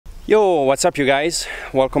Yo, what's up you guys?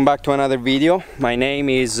 Welcome back to another video. My name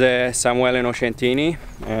is Samuele Nocentini,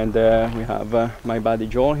 and we have my buddy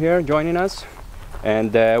Joel here joining us,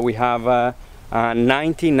 and we have a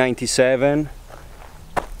 1997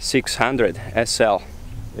 600Sl.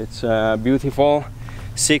 It's a beautiful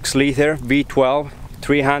 6-liter V12,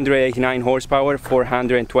 389 horsepower,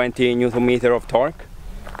 420 Newton meter of torque.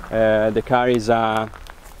 The car is a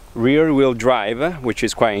rear-wheel drive, which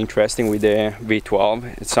is quite interesting with the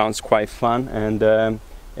V12. It sounds quite fun, and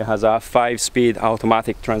it has a 5-speed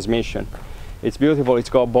automatic transmission. It's beautiful. It's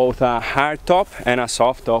got both a hard top and a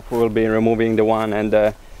soft top. We'll be removing the one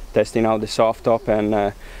and testing out the soft top,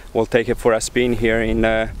 and we'll take it for a spin here in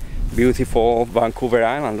beautiful Vancouver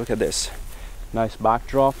Island. Look at this nice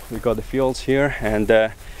backdrop. We got the fields here, and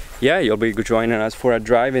yeah, you'll be joining us for a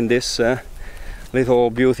drive in this little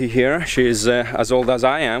beauty here. She's as old as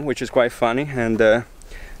I am, which is quite funny, and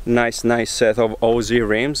nice set of OZ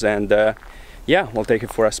rims, and yeah, we'll take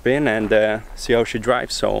it for a spin and see how she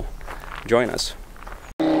drives, so join us.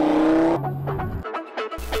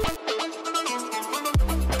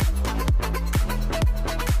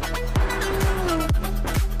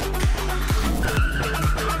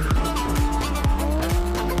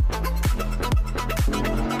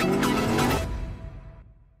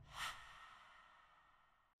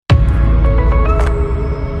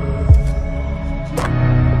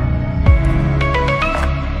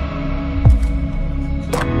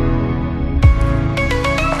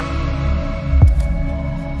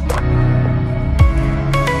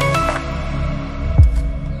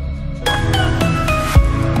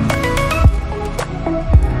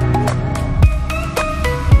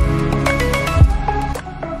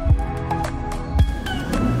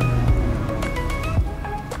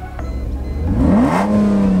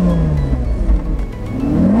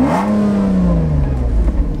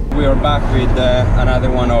 We are back with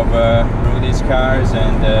another one of Rudy's cars,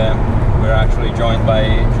 and we're actually joined by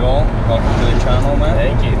Joel. Welcome to the channel, man.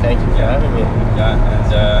 Thank you for having me. Yeah,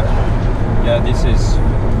 and yeah, this is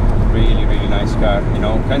really nice car. You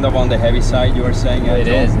know, kind of on the heavy side, you were saying. It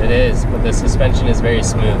is, but the suspension is very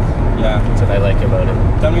smooth. Yeah, that's what I like about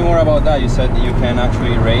it. Tell me more about that. You said you can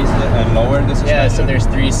actually raise and lower the suspension. Yeah, so there's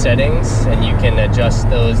 3 settings, and you can adjust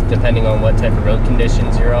those depending on what type of road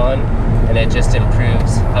conditions you're on, and it just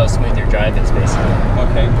improves how smooth your drive is, basically.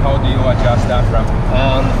 Okay, how do you adjust that from?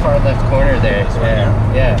 On the far left corner there.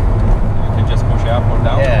 Yeah. You can just push it up or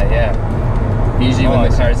down? Yeah. Usually when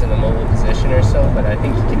the car's in a mobile position or so, but I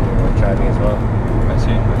think you can do it while driving as well. I see.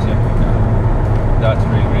 Yeah. That's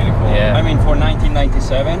really cool. Yeah. I mean, for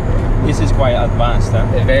 1997, this is quite advanced, huh?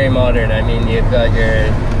 Very modern. I mean, you've got your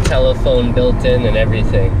telephone built in and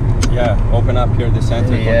everything. Yeah, open up here the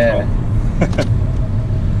center control.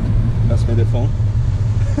 Pass me the phone.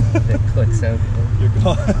 It clicks out. You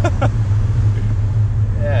go.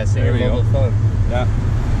 Yeah, so your mobile phone. Yeah.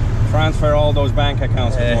 Transfer all those bank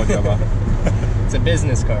accounts we told you about. It's a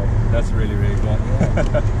business card. That's really cool.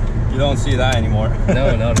 Yeah. You don't see that anymore.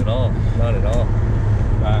 No, not at all. Not at all.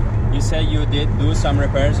 You said you did do some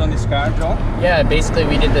repairs on this car, Joel? Yeah, basically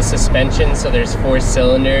we did the suspension. So there's 4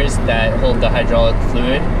 cylinders that hold the hydraulic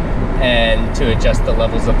fluid and to adjust the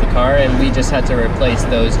levels of the car, and we just had to replace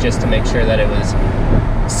those just to make sure that it was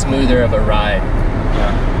smoother of a ride.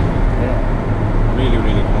 Yeah. Really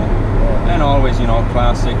cool. Yeah. And always, you know,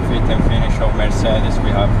 classic fit and finish of Mercedes. We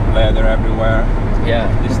have leather everywhere. Yeah,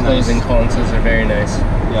 the closing consoles are very nice.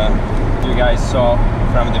 Yeah. You guys saw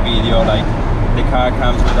from the video, like, the car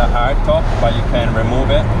comes with a hard top, but you can remove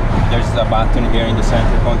it. There's a button here in the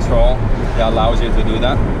center control that allows you to do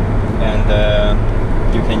that, and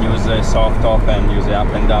you can use a soft top and use it up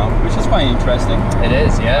and down, which is quite interesting. It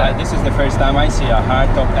is, yeah. This is the first time I see a hard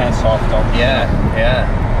top and soft top. Yeah.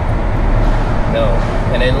 No,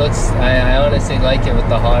 and it looks, I honestly like it with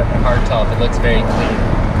the hard top. It looks very clean.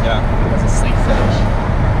 Yeah. It's a sleek finish.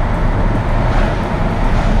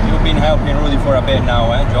 You've been helping Rudy for a bit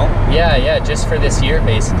now, eh, Joel? Yeah, just for this year,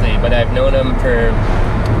 basically. But I've known him for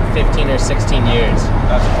 15 or 16 years.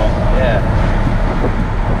 That's cool. Yeah.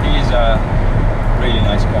 He's a really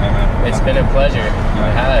nice guy, man. It's been a pleasure. Yeah.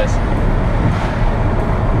 It has.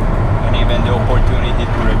 And even the opportunity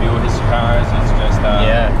to review his cars is just a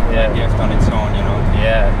gift on its own, you know?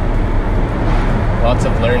 Yeah. Lots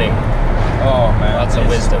of learning. Oh, man. Lots of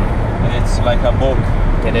wisdom. It's like a book.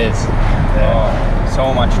 It is. Yeah. Oh,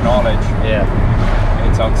 so much knowledge. Yeah.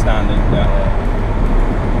 It's outstanding. Yeah.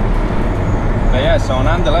 But yeah, so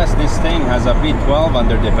nonetheless, this thing has a V12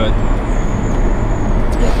 under the hood.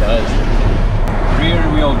 It does. Rear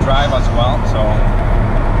wheel drive as well, so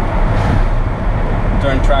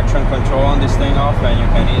turn traction control on this thing off and you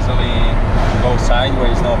can easily go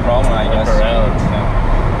sideways, no problem, I guess. Around.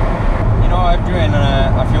 Yeah. You know, I've driven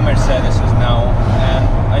a few Mercedeses now, and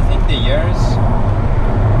I think the years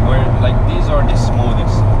were like, these are the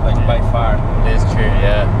smoothest, like by far. It is true,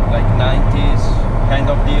 yeah. Like 90s kind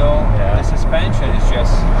of deal. Yeah. The suspension is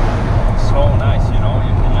just so nice, you know,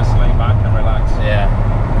 you can just lay back and relax. Yeah.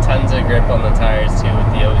 Tons of grip on the tires too with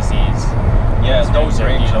the OZs. Yeah, those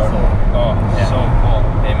rims are so cool.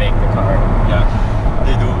 They make the car. Yeah,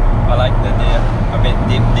 they do. I like that they're a bit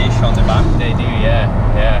deep dish on the back. They do, yeah,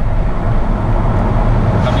 yeah.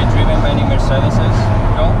 Have you driven many Mercedeses,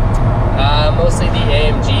 Joel? Mostly the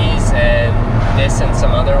AMGs and this and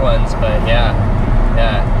some other ones, but yeah,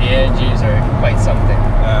 the AMGs are quite something.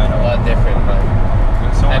 Yeah, a lot different, but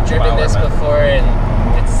so I've driven this before and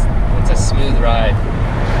it's a smooth ride.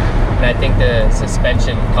 And I think the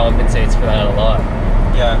suspension compensates for that a lot.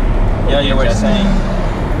 Yeah, you were saying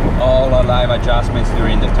all live adjustments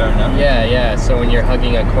during the turn. Huh? Yeah, so when you're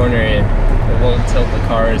hugging a corner, it won't tilt the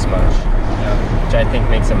car as much, which I think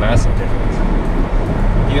makes a massive difference.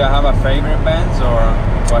 Do you have a favorite Benz, or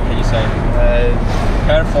what can you say?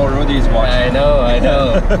 Careful, Rudy's watching. I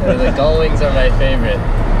know. The Gullwings are my favorite,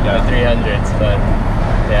 the 300s, but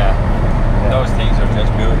yeah. Those things are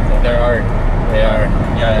just beautiful. They're art. They are.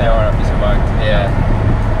 Yeah, they are a piece of art. Yeah,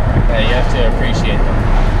 you have to appreciate them.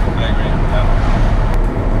 I agree.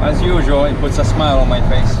 Yeah. As usual, it puts a smile on my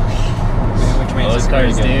face, which means those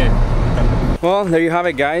cars do. Well, there you have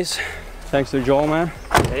it, guys. Thanks to Joel, man.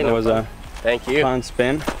 Hey, that was a fun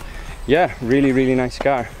spin. Yeah, really nice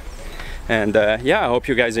car. And yeah, I hope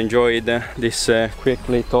you guys enjoyed this quick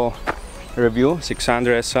little review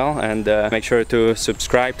 600SL, and make sure to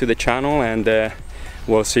subscribe to the channel, and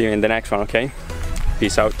we'll see you in the next one. Okay,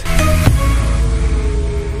 peace out.